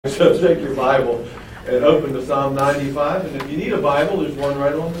So take your Bible and open to Psalm 95. And if you need a Bible, there's one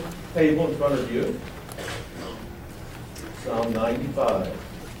right on the table in front of you. Psalm 95.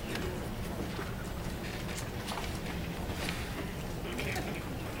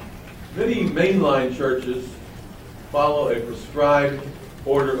 Many mainline churches follow a prescribed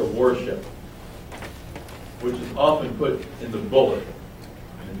order of worship, which is often put in the bulletin.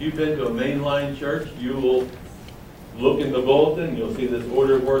 If you've been to a mainline church, you will look in the bulletin, you'll see this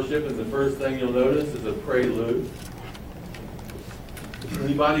order of worship, and the first thing you'll notice is a prelude.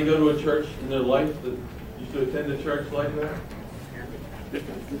 Anybody go to a church in their life that used to attend a church like that?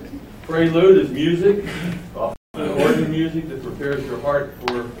 Prelude is music, often organ music that prepares your heart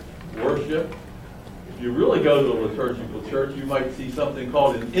for worship. If you really go to a liturgical church, you might see something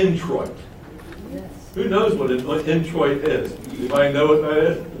called an introit. Yes. Who knows what an introit is? Anybody know what that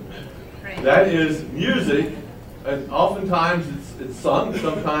is? That is music, and oftentimes it's sung,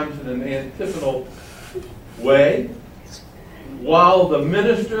 sometimes in an antiphonal way, while the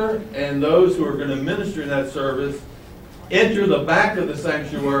minister and those who are going to minister in that service enter the back of the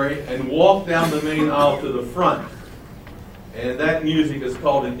sanctuary and walk down the main aisle to the front. And that music is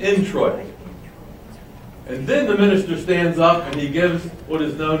called an introit. And then the minister stands up and he gives what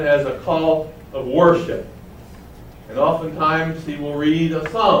is known as a call of worship. And oftentimes he will read a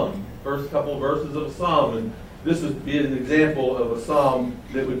psalm, first couple verses of a psalm. And this would be an example of a psalm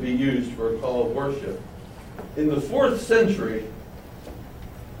that would be used for a call of worship. In the 4th century,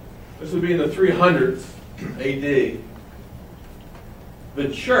 this would be in the 300s AD,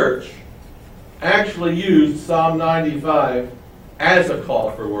 the church actually used Psalm 95 as a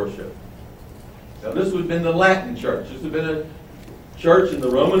call for worship. Now this would have been the Latin church. This would have been a church in the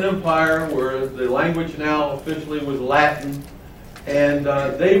Roman Empire where the language now officially was Latin. And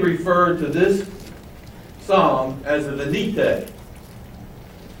they referred to this psalm as a Venite,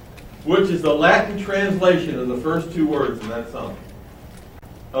 which is the Latin translation of the first two words in that psalm.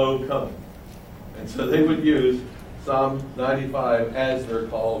 Oh, come. And so they would use Psalm 95 as their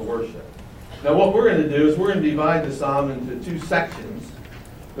call of worship. Now what we're going to do is we're going to divide the psalm into two sections.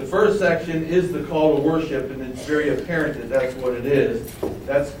 The first section is the call to worship, and it's very apparent that that's what it is.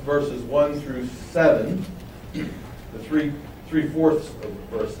 That's verses 1 through 7, the three-fourths of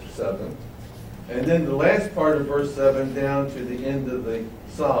verse 7. And then the last part of verse 7 down to the end of the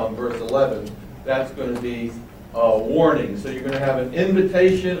psalm, verse 11, that's going to be a warning. So you're going to have an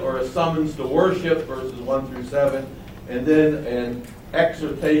invitation or a summons to worship, verses 1 through 7, and then an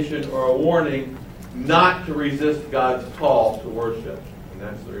exhortation or a warning not to resist God's call to worship. And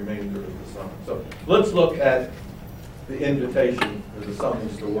that's the remainder of the psalm. So let's look at the invitation or the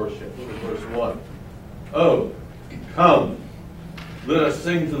summons to worship. Look at verse 1. Oh, come, let us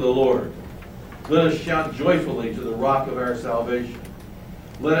sing to the Lord. Let us shout joyfully to the rock of our salvation.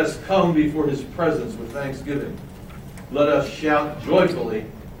 Let us come before his presence with thanksgiving. Let us shout joyfully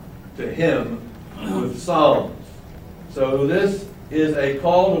to him with psalms. So this is a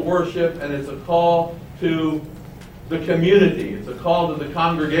call to worship, and it's a call to the community. It's a call to the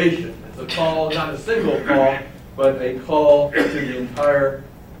congregation. It's a call, not a single call, but a call to the entire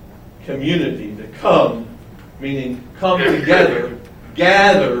community to come, meaning come together,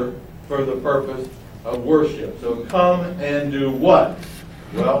 gather for the purpose of worship. So come and do what?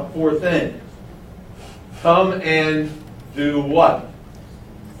 Well, 4 things. Come and do what?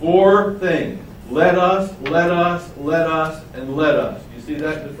 4 things. Let us, let us, let us, and let us. You see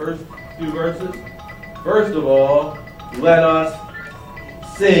that in the first 2 verses? First of all, let us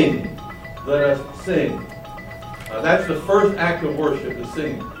sing. Let us sing. That's the first act of worship, is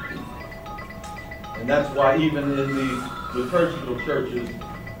singing. And that's why even in these liturgical churches,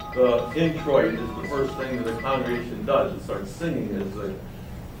 the introit is the first thing that the congregation does. It starts singing as the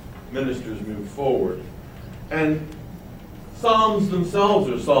ministers move forward. And psalms themselves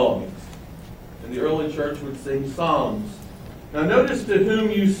are songs. And the early church would sing psalms. Now notice to whom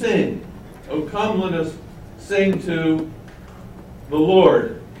you sing. Oh, come, let us sing to the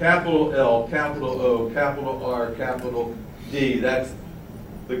Lord. Capital L, capital O, capital R, capital D. That's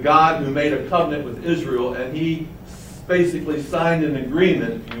the God who made a covenant with Israel, and he basically signed an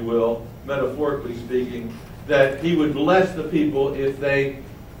agreement, if you will, metaphorically speaking, that he would bless the people if they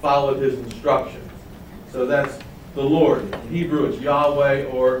followed his instructions. So that's the Lord. In Hebrew, it's Yahweh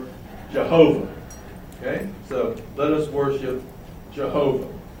or Jehovah. Okay? So let us worship Jehovah.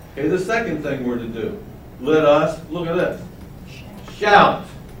 Okay, the second thing we're to do. Let us, look at this, shout.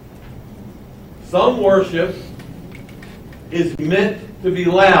 Some worship is meant to be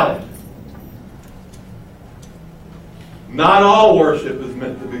loud. Not all worship is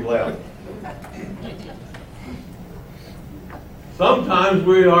meant to be loud. Sometimes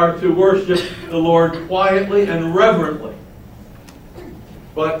we are to worship the Lord quietly and reverently.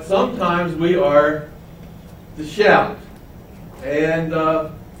 But sometimes we are to shout. And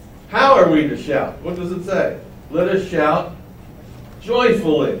how are we to shout? What does it say? Let us shout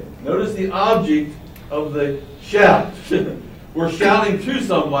joyfully. Notice the object of the shout. We're shouting to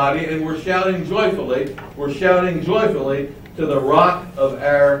somebody, and we're shouting joyfully. We're shouting joyfully to the rock of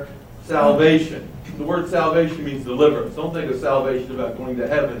our salvation. The word salvation means deliverance. Don't think of salvation about going to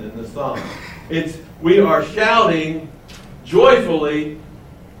heaven in this song. We are shouting joyfully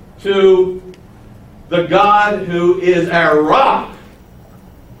to the God who is our rock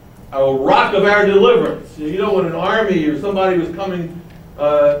of our deliverance. You know, when an army or somebody was coming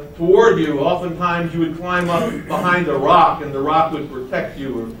toward you, oftentimes you would climb up behind a rock, and the rock would protect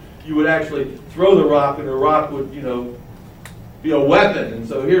you, or you would actually throw the rock, and the rock would, be a weapon. And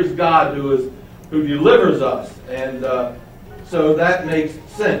so here's God who delivers us, and so that makes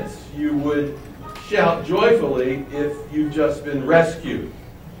sense. You would shout joyfully if you've just been rescued.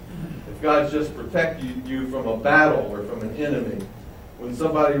 If God's just protected you from a battle or from an enemy. When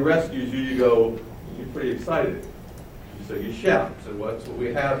somebody rescues you, you're pretty excited. So you shout. So that's what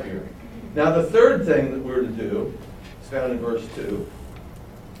we have here. Now the third thing that we're to do is found in verse 2.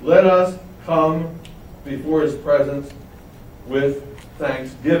 Let us come before his presence with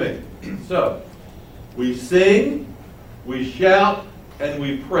thanksgiving. So, we sing, we shout, and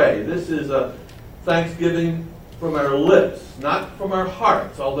we pray. This is a thanksgiving from our lips, not from our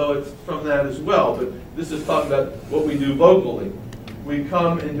hearts, although it's from that as well. But this is talking about what we do vocally. We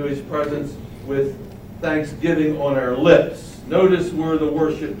come into his presence with thanksgiving on our lips. Notice where the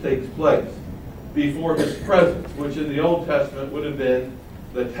worship takes place. Before his presence, which in the Old Testament would have been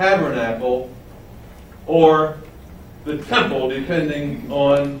the tabernacle or the temple, depending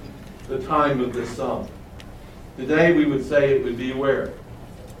on the time of this song. Today we would say it would be where?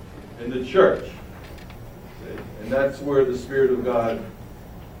 In the church. And that's where the Spirit of God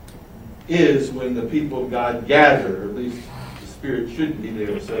is when the people of God gather, or at least the Spirit should be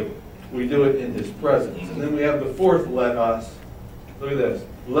there. So we do it in his presence. And then we have the fourth let us. Look at this.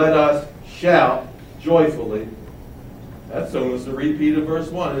 Let us shout joyfully. That's almost a repeat of verse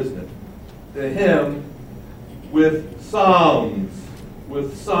 1, isn't it? To him with psalms.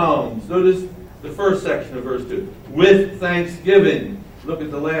 With psalms. Notice the first section of verse 2. With thanksgiving. Look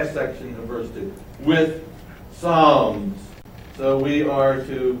at the last section of verse 2. With psalms. So we are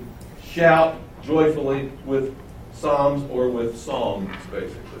to shout joyfully with psalms or with songs,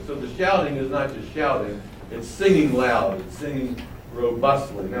 basically. So the shouting is not just shouting. It's singing loud. It's singing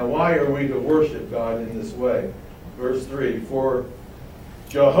robustly. Now, why are we to worship God in this way? Verse 3. For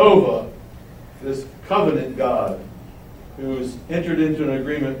Jehovah, this covenant God, who's entered into an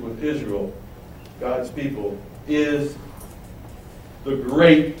agreement with Israel, God's people, is the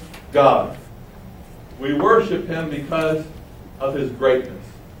great God. We worship him because of his greatness.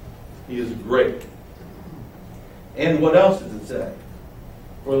 He is great. And what else does it say?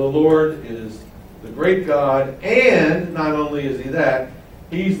 For the Lord is the great God, and not only is he that,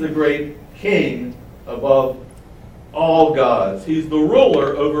 he's the great king above all gods. He's the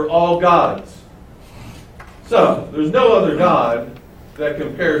ruler over all gods. So, there's no other God that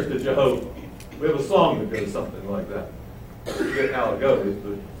compares to Jehovah. We have a song that goes something like that. I forget how it goes,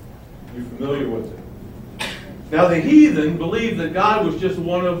 but you're familiar with it. Now, the heathen believed that God was just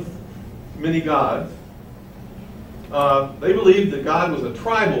one of many gods. They believed that God was a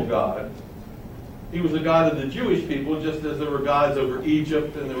tribal God. He was a God of the Jewish people, just as there were gods over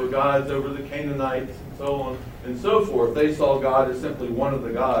Egypt and there were gods over the Canaanites and so on and so forth. They saw God as simply one of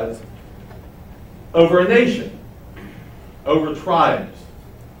the gods over a nation, over tribes.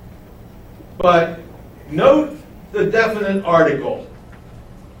 But note the definite article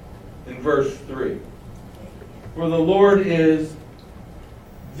in verse 3. For the Lord is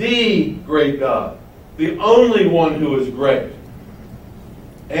the great God, the only one who is great.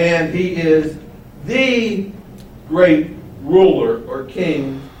 And he is the great ruler or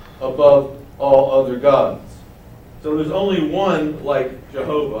king above all other gods. So there's only one like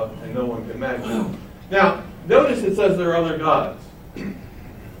Jehovah, and no one can match him. Now, notice it says there are other gods.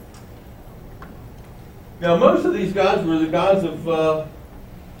 Now, most of these gods were the gods of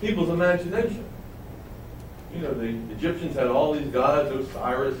people's imagination. You know, the Egyptians had all these gods,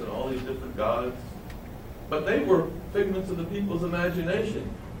 Osiris and all these different gods. But they were figments of the people's imagination.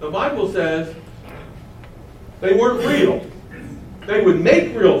 The Bible says they weren't real. They would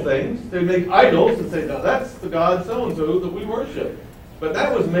make real things. They'd make idols and say, now that's the God so-and-so that we worship. But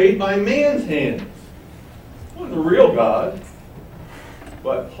that was made by man's hands. It wasn't a real God.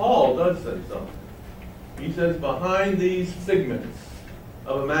 But Paul does say something. He says, behind these figments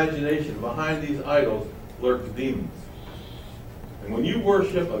of imagination, behind these idols, lurks demons. And when you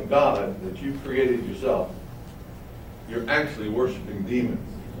worship a God that you created yourself, you're actually worshiping demons.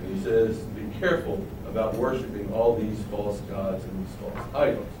 And he says, be careful about worshiping all these false gods and these false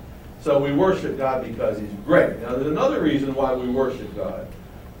idols. So we worship God because he's great. Now there's another reason why we worship God.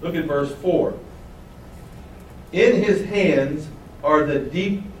 Look at verse 4. In his hands are the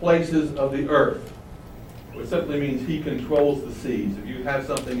deep places of the earth, which simply means he controls the seas. If you have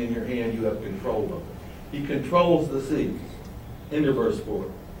something in your hand, you have control of it. He controls the seas. Into verse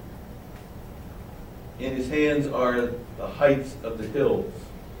 4. In his hands are the heights of the hills.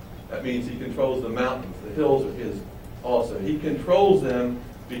 That means he controls the mountains. The hills are his also. He controls them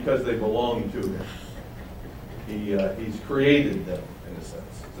because they belong to him. He's created them, in a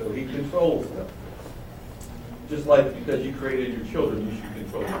sense. So he controls them. Just like because you created your children, you should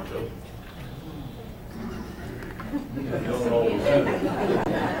control your children. You don't always do that.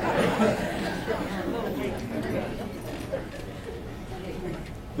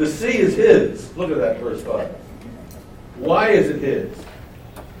 The sea is his. Look at that, verse 5. Why is it his?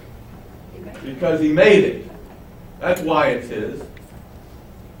 Because he made it. That's why it's his.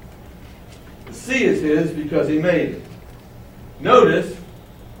 The sea is his because he made it. Notice,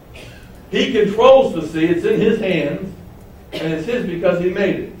 he controls the sea. It's in his hands. And it's his because he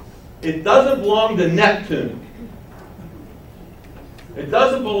made it. It doesn't belong to Neptune. It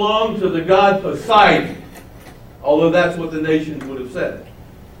doesn't belong to the god Poseidon. Although that's what the nations would have said.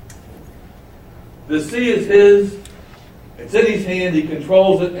 The sea is his. It's in his hand. He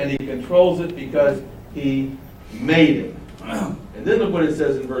controls it. And he controls it because he made it. And then look what it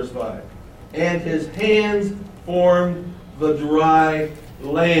says in verse 5. And his hands formed the dry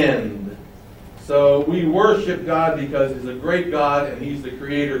land. So we worship God because he's a great God and he's the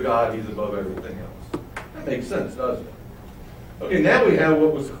creator God. He's above everything else. That makes sense, doesn't it? Okay, now we have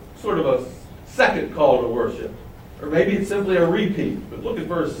what was sort of a second call to worship. Or maybe it's simply a repeat. But look at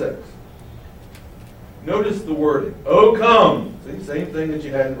verse 6. Notice the wording. Oh, come. See, same thing that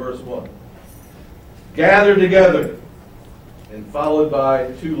you had in verse 1. Gather together. And followed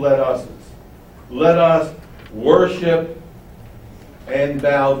by two let us's. Let us worship and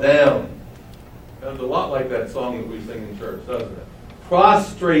bow down. Sounds a lot like that song that we sing in church, doesn't it?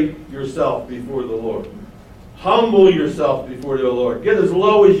 Prostrate yourself before the Lord. Humble yourself before the Lord. Get as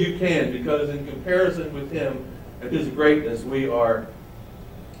low as you can, because in comparison with him and his greatness, we are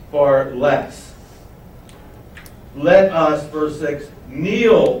far less. Let us, verse 6,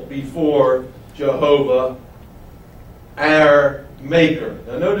 kneel before Jehovah, our Maker.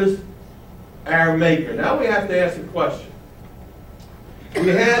 Now notice, our Maker. Now we have to ask a question. We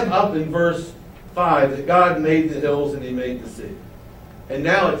have up in verse 5 that God made the hills and he made the sea. And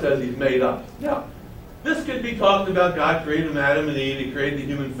now it says he's made us. Now, this could be talked about God created Adam and Eve, he created the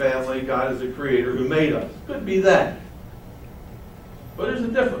human family, God is a creator who made us. Could be that. But there's a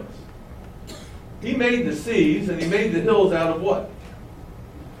difference. He made the seas and he made the hills out of what?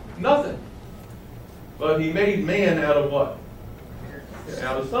 Nothing. But he made man out of what?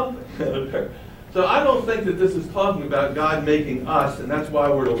 Out of something. So I don't think that this is talking about God making us, and that's why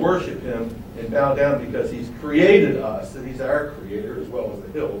we're to worship him and bow down, because he's created us, and he's our creator as well as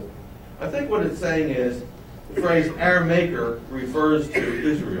the hills. I think what it's saying is the phrase our Maker refers to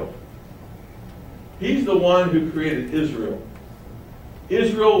Israel. He's the one who created Israel.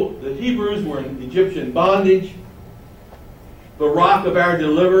 Israel, the Hebrews were in Egyptian bondage. The rock of our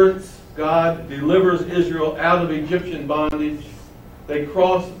deliverance, God delivers Israel out of Egyptian bondage. They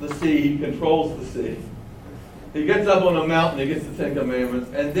cross the sea. He controls the sea. He gets up on a mountain. He gets the Ten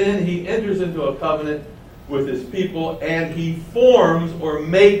Commandments. And then he enters into a covenant with his people. And he forms or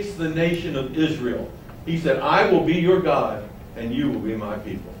makes the nation of Israel. He said, I will be your God and you will be my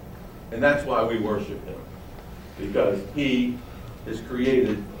people. And that's why we worship him. Because he has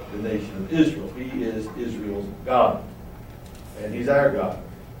created the nation of Israel. He is Israel's God. And he's our God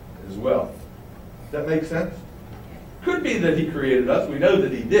as well. Does that make sense? Could be that he created us. We know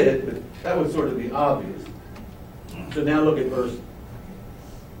that he did, but that would sort of be obvious. So now look at verse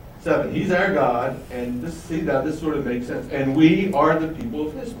 7. He's our God, and this sort of makes sense. And we are the people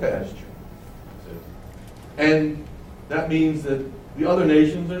of his pasture. And that means that the other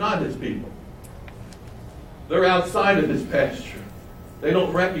nations are not his people. They're outside of his pasture. They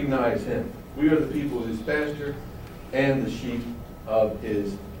don't recognize him. We are the people of his pasture and the sheep of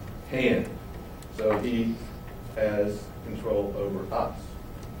his hand. So he has control over us.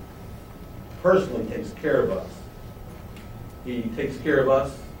 Personally takes care of us. He takes care of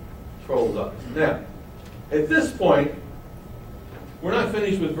us, controls us. Now, at this point, we're not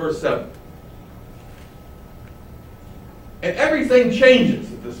finished with verse 7. And everything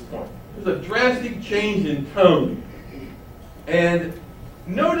changes at this point. There's a drastic change in tone. And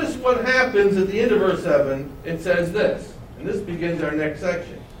notice what happens at the end of verse 7. It says this, and this begins our next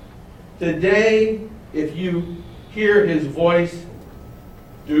section. Today, if you hear his voice,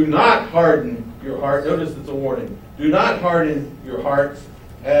 do not harden your heart. Notice it's a warning. Do not harden your hearts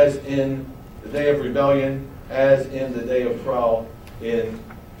as in the day of rebellion, as in the day of trial in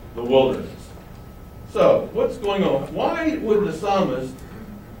the wilderness. So, what's going on? Why would the psalmist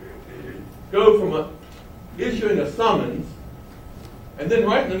go from issuing a summons and then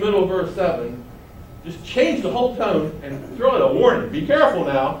right in the middle of verse 7 just change the whole tone and throw out a warning? Be careful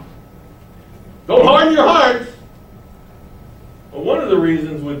now. Don't harden your hearts. Well, one of the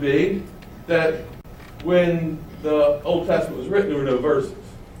reasons would be that when the Old Testament was written, there were no verses.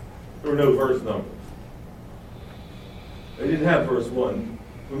 There were no verse numbers. They didn't have verse 1.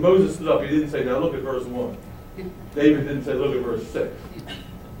 When Moses stood up, he didn't say, now look at verse 1. David didn't say, look at verse 6.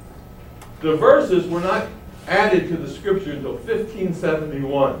 The verses were not added to the scripture until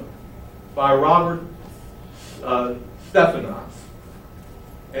 1571 by Robert Stephanos.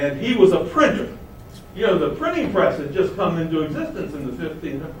 And he was a printer. You know, the printing press had just come into existence in the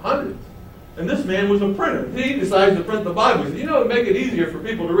 1500s. And this man was a printer. He decided to print the Bible. He said, you know, it would make it easier for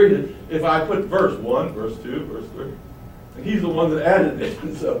people to read it if I put verse 1, verse 2, verse 3. And he's the one that added it.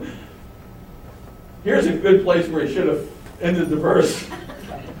 And so here's a good place where he should have ended the verse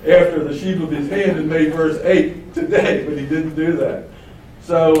after the sheep of his hand and made verse 8 today, but he didn't do that.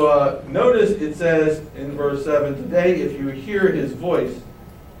 So notice it says in verse 7, today if you hear his voice,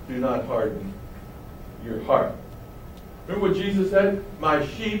 do not harden your heart. Remember what Jesus said? My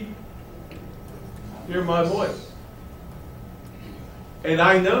sheep hear my voice. And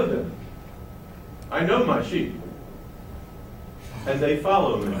I know them. I know my sheep. And they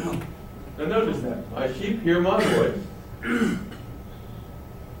follow me. Now notice that. My sheep hear my voice.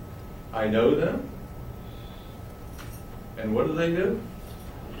 I know them. And what do?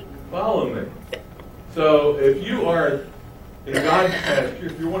 Follow me. So if you are in God's pasture,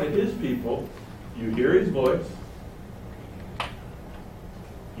 if you're one of his people, you hear his voice.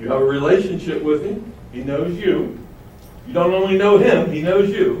 You have a relationship with him. He knows you. You don't only know him, he knows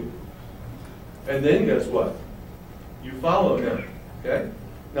you. And then guess what? You follow him. Okay?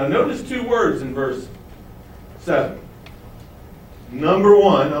 Now notice two words in verse 7. Number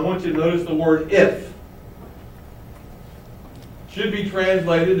 1, I want you to notice the word if. Should be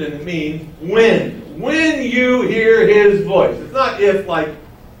translated and it means when. When you hear his voice. It's not if like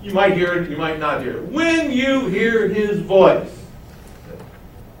you might hear it, you might not hear it. When you hear his voice.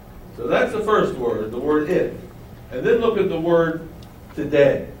 So that's the first word, the word if. And then look at the word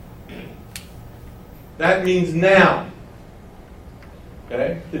today. That means now.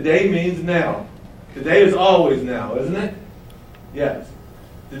 Okay? Today means now. Today is always now, isn't it? Yes.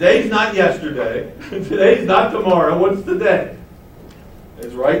 Today's not yesterday. Today's not tomorrow. What's today?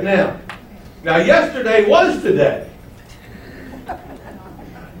 It's right now. Now, yesterday was today.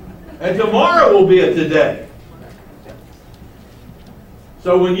 And tomorrow will be a today.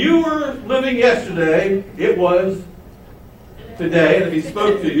 So when you were living yesterday, it was today. And if he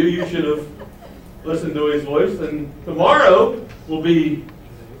spoke to you, you should have listened to his voice. And tomorrow will be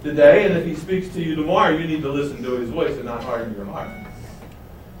today. And if he speaks to you tomorrow, you need to listen to his voice and not harden your heart.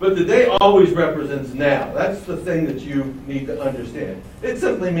 But the day always represents now. That's the thing that you need to understand. It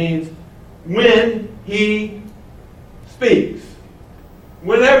simply means when he speaks.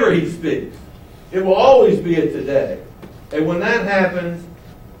 Whenever he speaks. It will always be a today. And when that happens,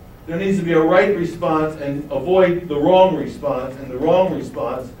 there needs to be a right response and avoid the wrong response. And the wrong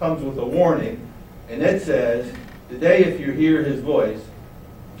response comes with a warning. And it says, today if you hear his voice,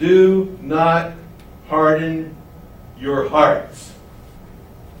 do not harden your hearts.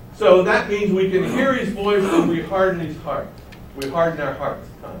 So that means we can hear his voice and we harden his heart. We harden our hearts.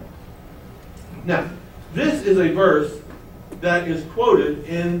 Now, this is a verse that is quoted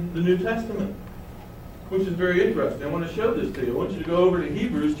in the New Testament, which is very interesting. I want to show this to you. I want you to go over to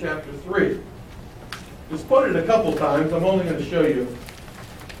Hebrews chapter 3. It's quoted a couple times. I'm only going to show you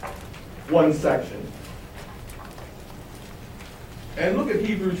one section. And look at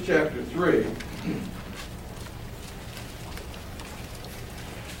Hebrews chapter 3.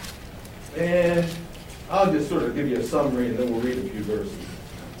 And I'll just sort of give you a summary and then we'll read a few verses.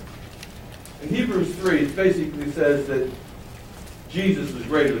 In Hebrews 3, it basically says that Jesus is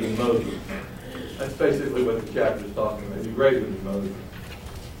greater than Moses. That's basically what the chapter is talking about. He's greater than Moses.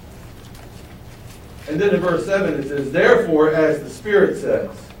 And then in verse 7 it says, therefore, as the Spirit says,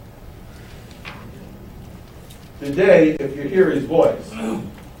 today, if you hear his voice, do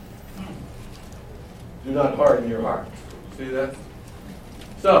not harden your heart. See that?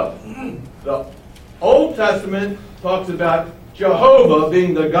 So, the Old Testament talks about Jehovah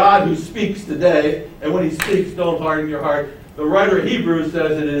being the God who speaks today, and when he speaks, don't harden your heart. The writer of Hebrews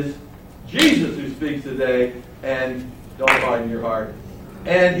says it is Jesus who speaks today, and don't harden your heart.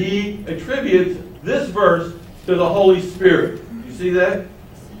 And he attributes this verse to the Holy Spirit. You see that?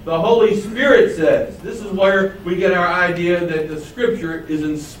 The Holy Spirit says, this is where we get our idea that the Scripture is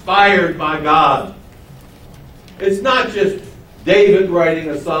inspired by God. It's not just David writing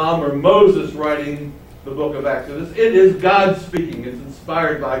a psalm or Moses writing the book of Exodus. It is God speaking. It's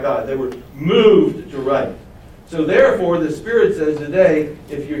inspired by God. They were moved to write. So therefore, the Spirit says today,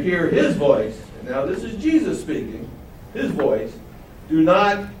 if you hear His voice, and now this is Jesus speaking, His voice, do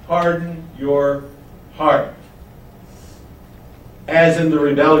not harden your heart. As in the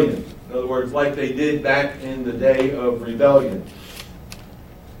rebellion. In other words, like they did back in the day of rebellion.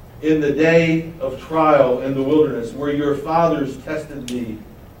 In the day of trial in the wilderness, where your fathers tested me,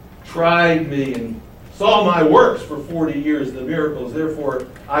 tried me, and saw my works for 40 years, the miracles. Therefore,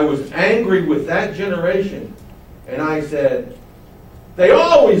 I was angry with that generation. And I said, they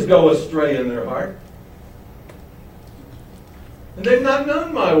always go astray in their heart. And they've not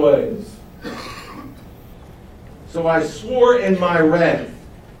known my ways. So I swore in my wrath,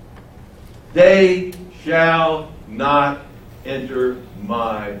 they shall not enter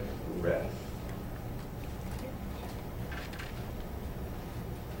my rest.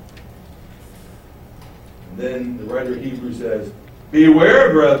 And then the writer of Hebrews says,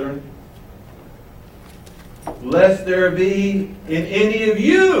 beware, brethren, lest there be in any of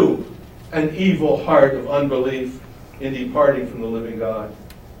you an evil heart of unbelief in departing from the living God.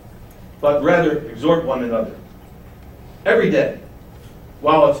 But rather exhort one another every day,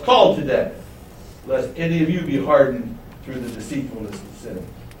 while it's called today, lest any of you be hardened through the deceitfulness of sin.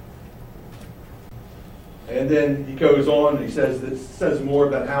 And then he goes on and he says more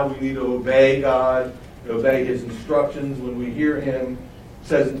about how we need to obey God, obey His instructions when we hear Him. It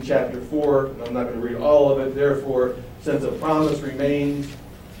says in chapter 4, and I'm not going to read all of it, therefore, since a promise remains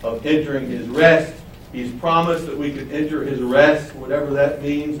of entering His rest, He's promised that we could enter His rest, whatever that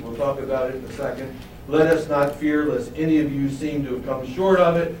means. We'll talk about it in a second. Let us not fear lest any of you seem to have come short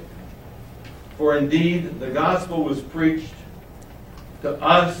of it. For indeed, the gospel was preached to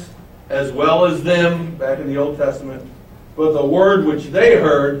us as well as them, back in the Old Testament, but the word which they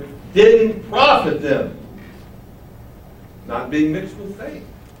heard didn't profit them, not being mixed with faith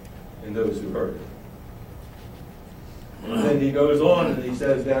in those who heard it. And then he goes on and he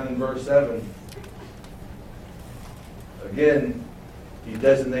says down in verse 7, again, he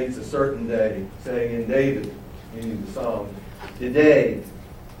designates a certain day, saying in David, meaning the Psalm, today,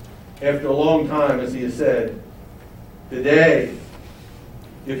 after a long time, as he has said, today,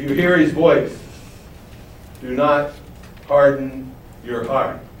 if you hear His voice, do not harden your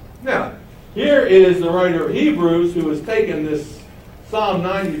heart. Now, here is the writer of Hebrews who has taken this Psalm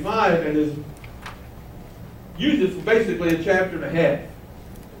 95 and has used it for basically a chapter and a half.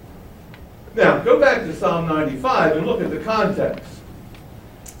 Now, go back to Psalm 95 and look at the context.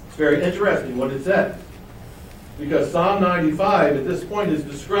 It's very interesting what it says. Because Psalm 95 at this point is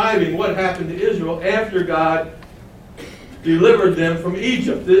describing what happened to Israel after God delivered them from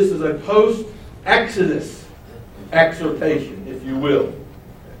Egypt. This is a post-Exodus exhortation, if you will.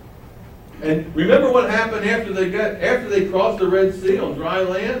 And remember what happened after they crossed the Red Sea on dry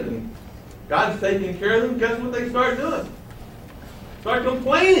land and God's taking care of them? Guess what they start doing? Start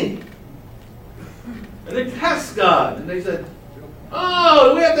complaining. And they test God. And they said, oh,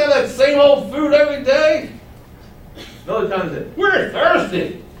 do we have to have that same old food every day? Another time they said, we're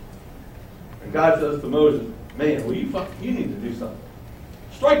thirsty. And God says to Moses, man, you need to do something.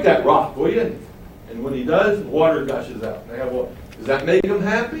 Strike that rock, will you? And when he does, water gushes out. Does that make them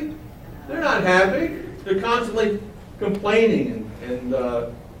happy? They're not happy. They're constantly complaining. And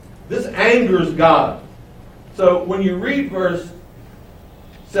this angers God. So when you read verse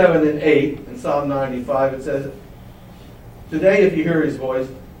 7 and 8 in Psalm 95, it says, today if you hear His voice,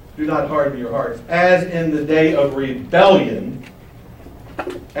 do not harden your hearts. As in the day of rebellion,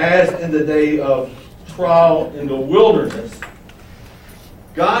 as in the day of trial in the wilderness,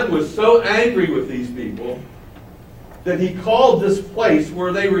 God was so angry with these people that He called this place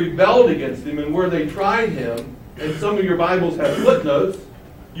where they rebelled against Him and where they tried Him, and some of your Bibles have footnotes,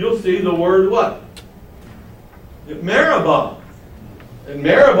 you'll see the word what? Meribah. And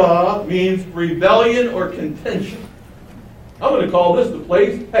Meribah means rebellion or contention. I'm going to call this the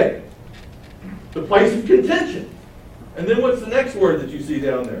place of contention. And then what's the next word that you see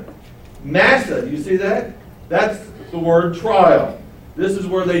down there? Massa. Do you see that? That's the word trial. This is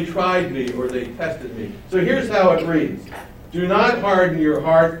where they tried me or they tested me. So here's how it reads. Do not harden your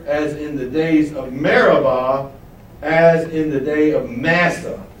heart as in the days of Meribah, as in the day of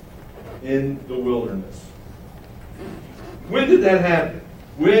Massah in the wilderness. When did that happen?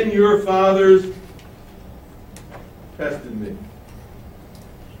 When your fathers tested me.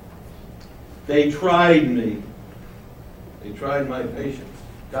 They tried me. They tried my patience.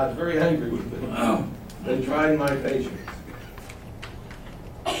 God's very angry with them. They tried my patience.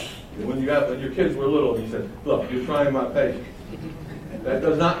 When your kids were little, he said, look, you're trying my patience. That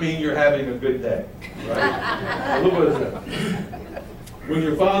does not mean you're having a good day. Right? Look what it says. When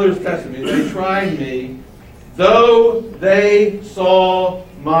your fathers tested me, they tried me, though they saw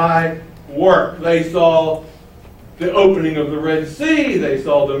my work. They saw the opening of the Red Sea. They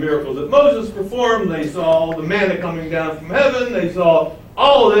saw the miracles that Moses performed. They saw the manna coming down from heaven. They saw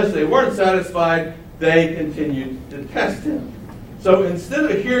all of this. They weren't satisfied. They continued to test him. So instead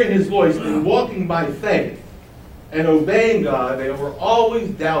of hearing his voice and walking by faith and obeying God, they were always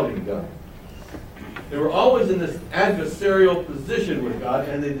doubting God. They were always in this adversarial position with God,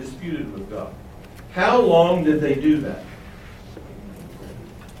 and they disputed with God. How long did they do that?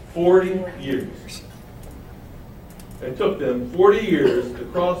 40 years. It took them 40 years to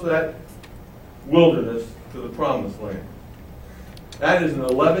cross that wilderness to the promised land. That is an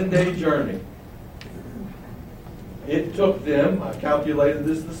 11-day journey. It took them, I calculated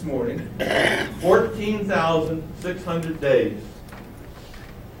this morning, 14,600 days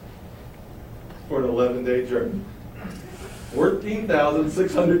for an 11-day journey.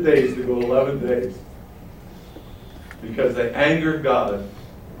 14,600 days to go 11 days. Because they angered God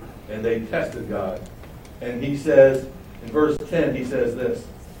and they tested God. And he says, in verse 10, he says this,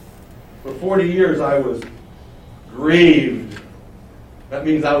 for 40 years I was grieved. That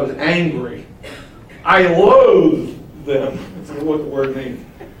means I was angry. I loathed them. That's what the word means.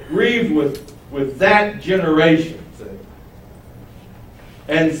 Grieved with that generation. See?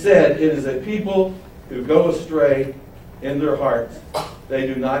 And said, it is a people who go astray in their hearts. They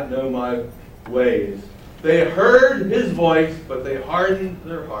do not know my ways. They heard his voice, but they hardened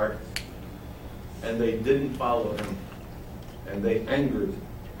their hearts. And they didn't follow him. And they angered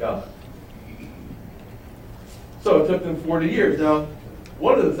God. So it took them 40 years. Now,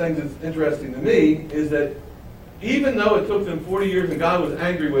 one of the things that's interesting to me is that even though it took them 40 years and God was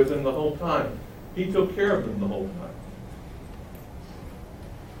angry with them the whole time, he took care of them the whole time.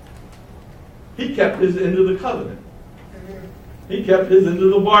 He kept his end of the covenant. He kept his end of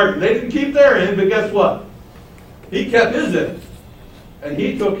the bargain. They didn't keep their end, but guess what? He kept his end. And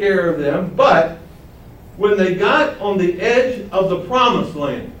he took care of them. But when they got on the edge of the promised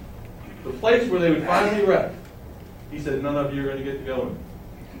land, the place where they would finally rest, he said, none of you are going to get to go in.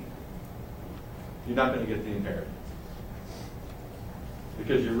 You're not going to get the inheritance.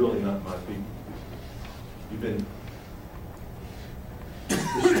 Because you're really not my people. You've been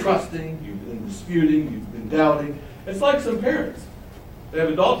distrusting, you've been disputing, you've been doubting. It's like some parents. They have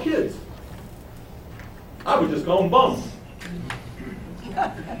adult kids. I would just call them bums.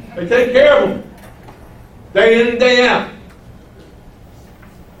 They take care of them. Day in and day out.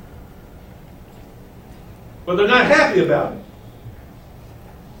 But they're not happy about it.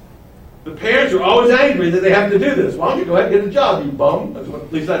 The parents are always angry that they have to do this. Why don't you go ahead and get a job, you bum?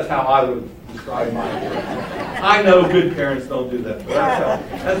 At least that's how I would describe my parents. I know good parents don't do that. But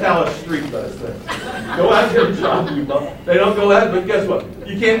that's how a street does things. Go out and get a job, you bum. They don't go out, but guess what?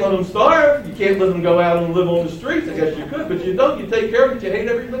 You can't let them starve. You can't let them go out and live on the streets. I guess you could, but you don't. You take care of it. You hate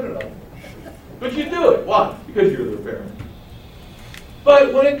every minute of it. But you do it. Why? Because you're their parent.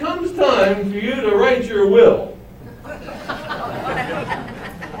 But when it comes time for you to write your will,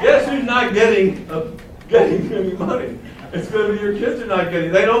 guess who's not getting any money? It's going to be your kids are not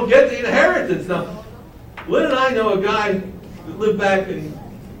getting. They don't get the inheritance. Now, Lynn and I know a guy that lived back in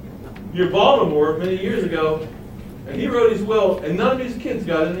near Baltimore many years ago, and he wrote his will, and none of his kids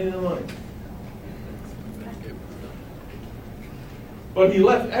got any of the money. But he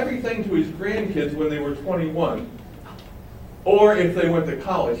left everything to his grandkids when they were 21. Or if they went to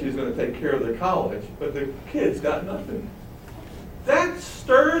college, he was going to take care of their college, but the kids got nothing. That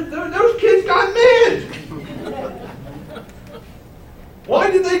stirred, those kids got mad.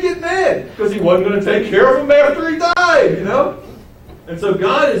 Why did they get mad? Because he wasn't going to take care of them after he died, you know? And so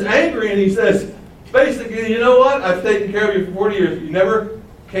God is angry and he says, basically, you know what? I've taken care of you for 40 years. You never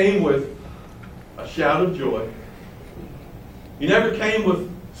came with a shout of joy. You never came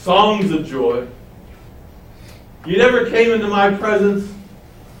with songs of joy. You never came into my presence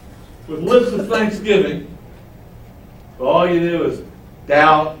with lips of thanksgiving. But all you do is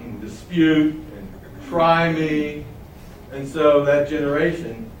doubt and dispute and try me. And so that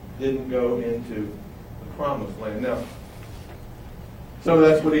generation didn't go into the promised land. Now, So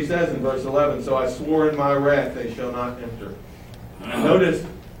that's what he says in verse 11. So I swore in my wrath, they shall not enter. Notice,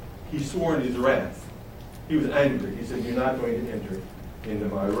 he swore in his wrath. He was angry. He said, you're not going to enter into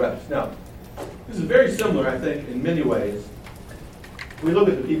my rest. Now, this is very similar, I think, in many ways. We look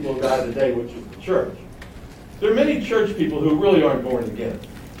at the people of God today, which is the church. There are many church people who really aren't born again.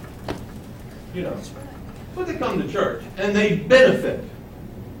 You know, but they come to church, and they benefit.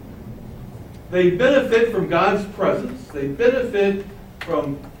 They benefit from God's presence. They benefit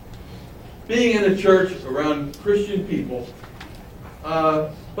from being in a church around Christian people.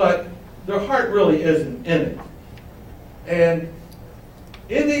 But their heart really isn't in it. And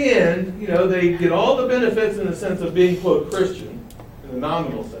in the end, you know, they get all the benefits in the sense of being, quote, Christian, in the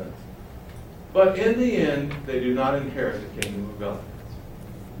nominal sense. But in the end, they do not inherit the kingdom of God.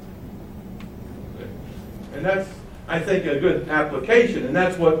 And that's, I think, a good application. And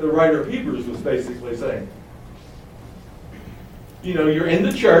that's what the writer of Hebrews was basically saying. You know, you're in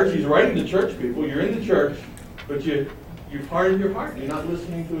the church. He's writing to church people. You're in the church, but you've hardened your heart. You're not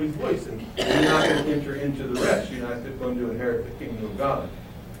listening to his voice. And you're not going to enter into the rest. You're not going to inherit the kingdom of God.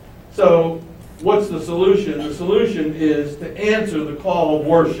 So, what's the solution? The solution is to answer the call of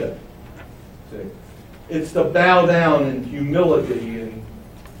worship. See? It's to bow down in humility and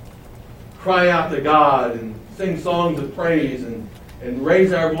cry out to God and sing songs of praise and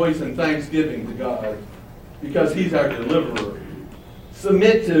raise our voice in thanksgiving to God because he's our deliverer.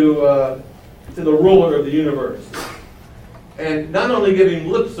 Submit to the ruler of the universe. And not only give him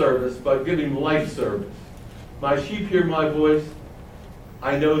lip service, but give him life service. My sheep hear my voice.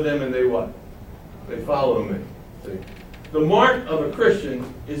 I know them and they what? They follow me. See? The mark of a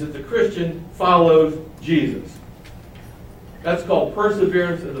Christian is that the Christian follows Jesus. That's called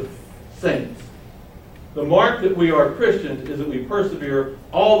perseverance of the saints. The mark that we are Christians is that we persevere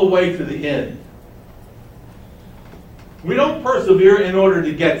all the way to the end. We don't persevere in order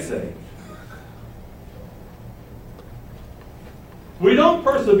to get saved. We don't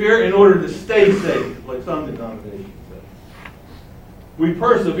persevere in order to stay saved, like some denominations say. We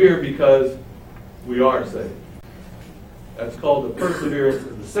persevere because we are saved. That's called the perseverance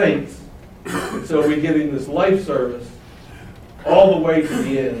of the saints. And so we give him this life service all the way to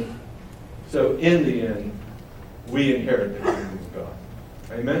the end. So in the end, we inherit the kingdom of God.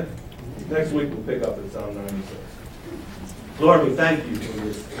 Amen? Next week we'll pick up at Psalm 96. Lord, we thank you for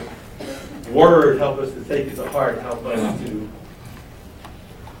this word. Help us to take it to heart. Help us to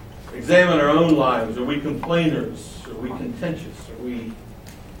examine our own lives. Are we complainers? Are we contentious?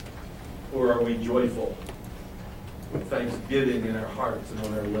 Or are we joyful? With thanksgiving in our hearts and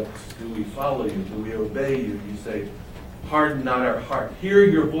on our lips. Do we follow you? Do we obey you? You say, harden not our heart. Hear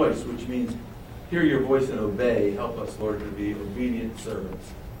your voice, which means hear your voice and obey. Help us, Lord, to be obedient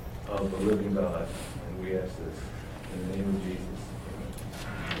servants of the living God. And we ask this in the name of Jesus.